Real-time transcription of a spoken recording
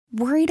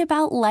Worried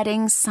about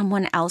letting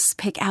someone else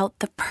pick out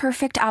the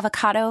perfect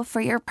avocado for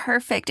your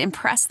perfect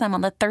impress them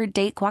on the third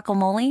date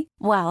guacamole?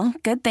 Well,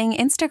 good thing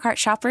Instacart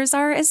shoppers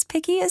are as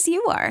picky as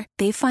you are.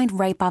 They find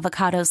ripe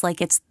avocados like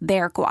it's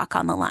their guac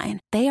on the line.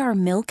 They are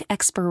milk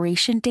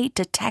expiration date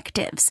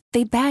detectives.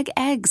 They bag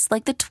eggs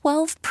like the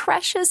 12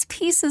 precious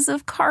pieces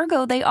of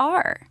cargo they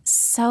are.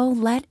 So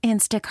let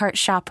Instacart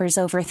shoppers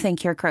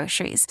overthink your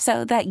groceries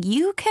so that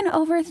you can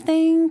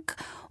overthink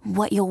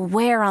what you'll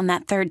wear on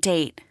that third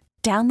date.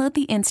 Download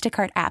the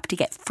Instacart app to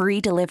get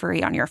free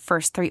delivery on your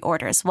first 3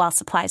 orders while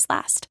supplies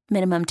last.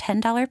 Minimum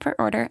 $10 per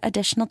order.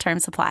 Additional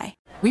terms apply.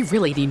 We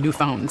really need new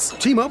phones.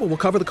 T-Mobile will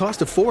cover the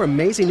cost of 4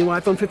 amazing new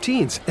iPhone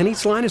 15s, and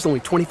each line is only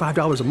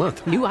 $25 a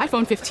month. New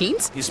iPhone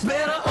 15s? It's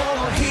better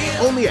over here.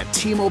 Only at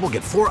T-Mobile,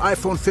 get 4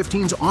 iPhone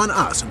 15s on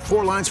us and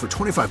 4 lines for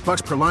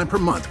 $25 per line per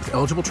month with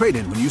eligible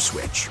trade-in when you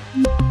switch.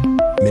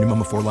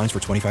 Minimum of 4 lines for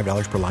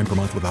 $25 per line per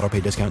month with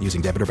autopay discount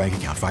using debit or bank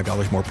account.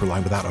 $5 more per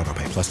line without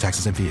autopay, plus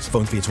taxes and fees.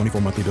 Phone fee at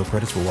 24 monthly bill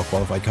credits for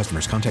well-qualified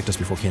customers. Contact us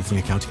before canceling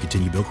account to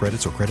continue bill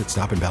credits or credit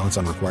stop and balance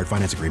on required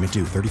finance agreement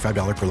due.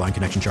 $35 per line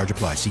connection charge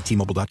applies. See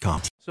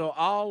T-Mobile.com. So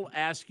I'll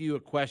ask you a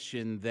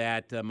question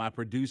that my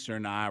producer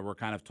and I were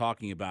kind of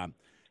talking about.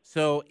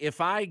 So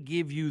if I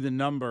give you the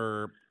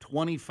number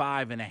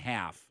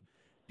 25.5,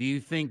 do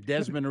you think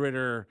Desmond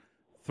Ridder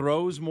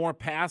throws more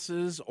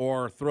passes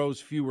or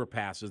throws fewer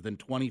passes than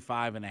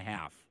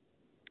 25.5?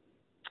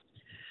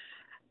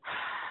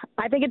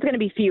 I think it's going to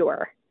be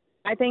fewer.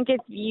 I think if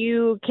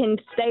you can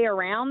stay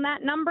around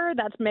that number,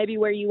 that's maybe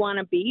where you want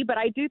to be. But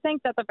I do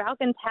think that the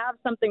Falcons have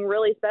something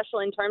really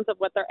special in terms of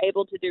what they're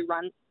able to do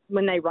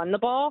when they run the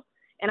ball.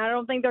 And I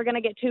don't think they're going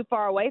to get too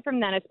far away from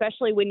that,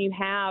 especially when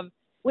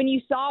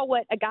you saw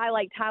what a guy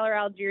like Tyler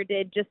Algier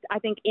did just, I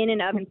think, in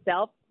and of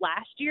himself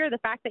last year. The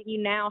fact that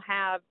you now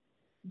have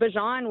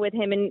Bijan with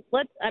him. And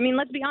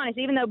let's be honest,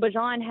 even though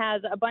Bijan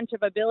has a bunch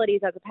of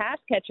abilities as a pass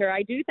catcher,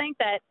 I do think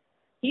that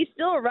he's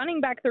still a running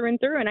back through and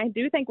through, and I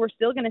do think we're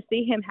still going to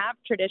see him have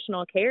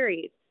traditional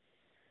carries.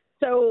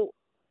 So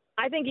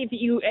I think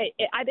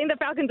I think the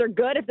Falcons are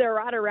good if they're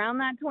right around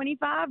that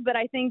 25, but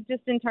I think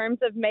just in terms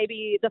of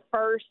maybe the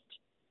first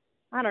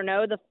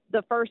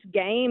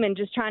game and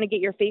just trying to get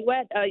your feet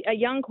wet, a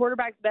young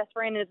quarterback's best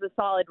friend is a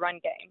solid run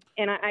game.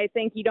 And I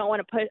think you don't want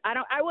to push –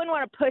 I wouldn't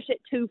want to push it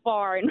too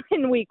far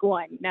in week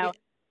one. No.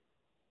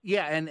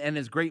 Yeah, and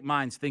as great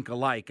minds think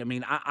alike. I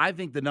mean, I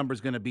think the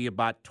number's going to be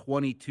about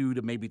 22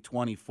 to maybe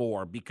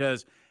 24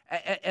 because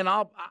 – and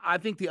I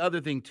think the other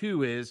thing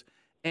too is –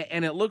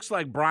 and it looks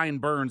like Brian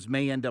Burns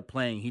may end up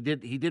playing. He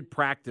did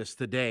practice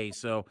today,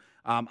 so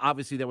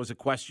obviously there was a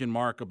question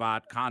mark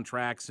about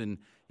contracts and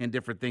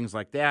different things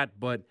like that.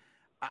 But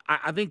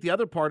I think the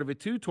other part of it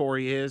too,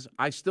 Tori, is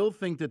I still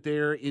think that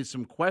there is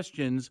some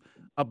questions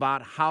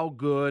about how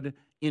good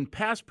in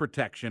pass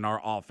protection our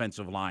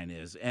offensive line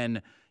is.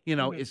 And,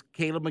 is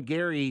Caleb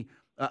McGarry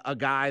a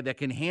guy that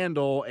can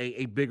handle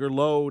a bigger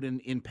load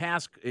in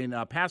pass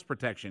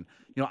protection?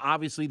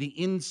 Obviously the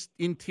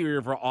interior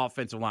of our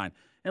offensive line.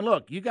 And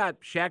look, you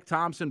got Shaq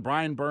Thompson,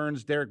 Brian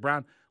Burns, Derek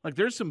Brown. Like,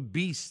 there's some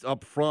beasts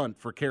up front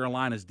for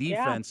Carolina's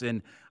defense. Yeah.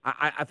 And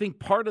I think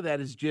part of that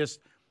is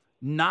just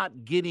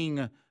not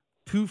getting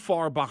too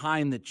far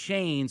behind the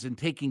chains and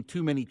taking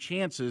too many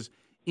chances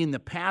in the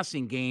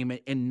passing game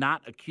and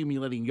not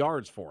accumulating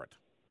yards for it.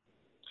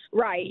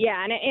 Right,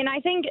 yeah. And I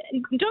think,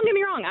 don't get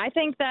me wrong, I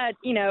think that,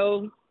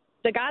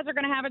 the guys are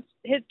going to have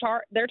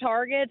their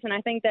targets, and I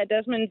think that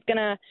Desmond's going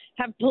to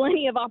have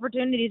plenty of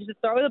opportunities to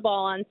throw the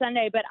ball on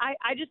Sunday. But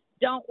I just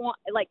don't want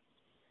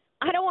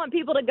I don't want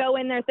people to go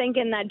in there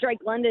thinking that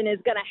Drake London is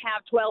going to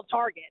have 12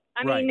 targets.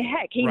 I mean,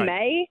 heck, he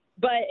may,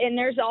 and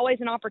there's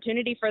always an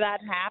opportunity for that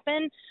to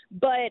happen.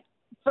 But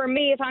for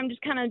me, if I'm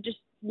just kind of just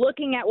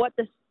looking at what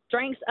the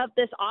strengths of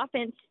this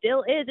offense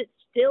still is, it's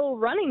still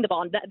running the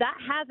ball. That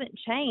hasn't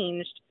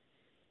changed.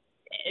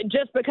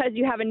 Just because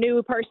you have a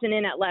new person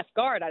in at left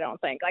guard, I don't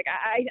think.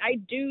 I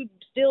do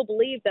still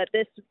believe that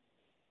this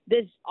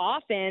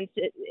offense,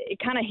 it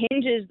kind of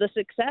the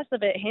success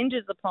of it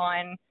hinges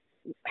upon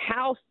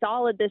how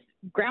solid this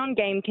ground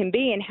game can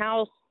be and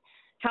how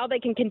they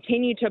can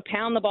continue to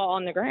pound the ball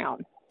on the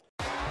ground.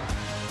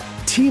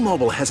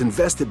 T-Mobile has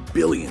invested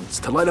billions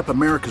to light up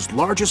America's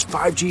largest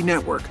 5G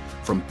network,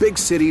 from big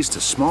cities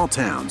to small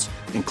towns,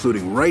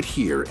 including right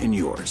here in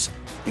yours.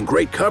 And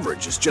great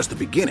coverage is just the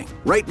beginning.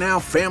 Right now,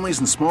 families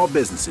and small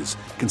businesses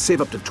can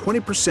save up to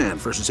 20%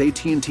 versus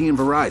AT&T and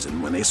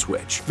Verizon when they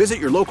switch. Visit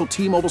your local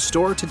T-Mobile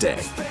store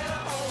today.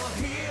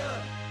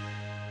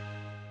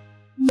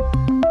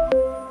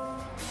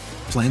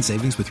 Plan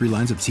savings with 3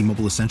 lines of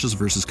T-Mobile Essentials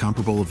versus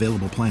comparable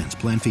available plans.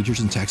 Plan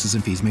features and taxes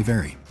and fees may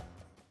vary.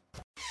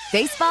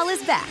 Baseball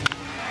is back,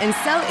 and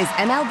so is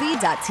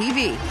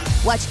MLB.tv.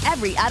 Watch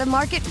every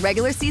out-of-market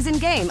regular season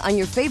game on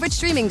your favorite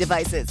streaming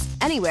devices,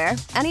 anywhere,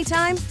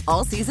 anytime,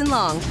 all season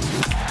long.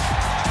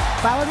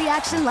 Follow the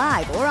action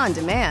live or on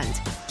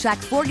demand. Track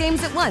 4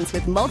 games at once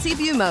with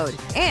multi-view mode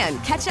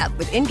and catch up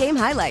with in-game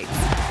highlights.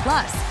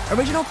 Plus,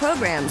 original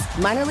programs,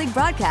 minor league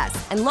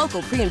broadcasts, and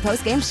local pre- and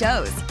post-game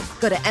shows.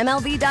 Go to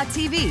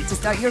MLB.tv to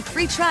start your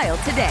free trial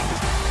today.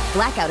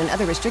 Blackout and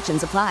other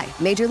restrictions apply.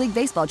 Major League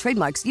Baseball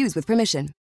trademarks used with permission.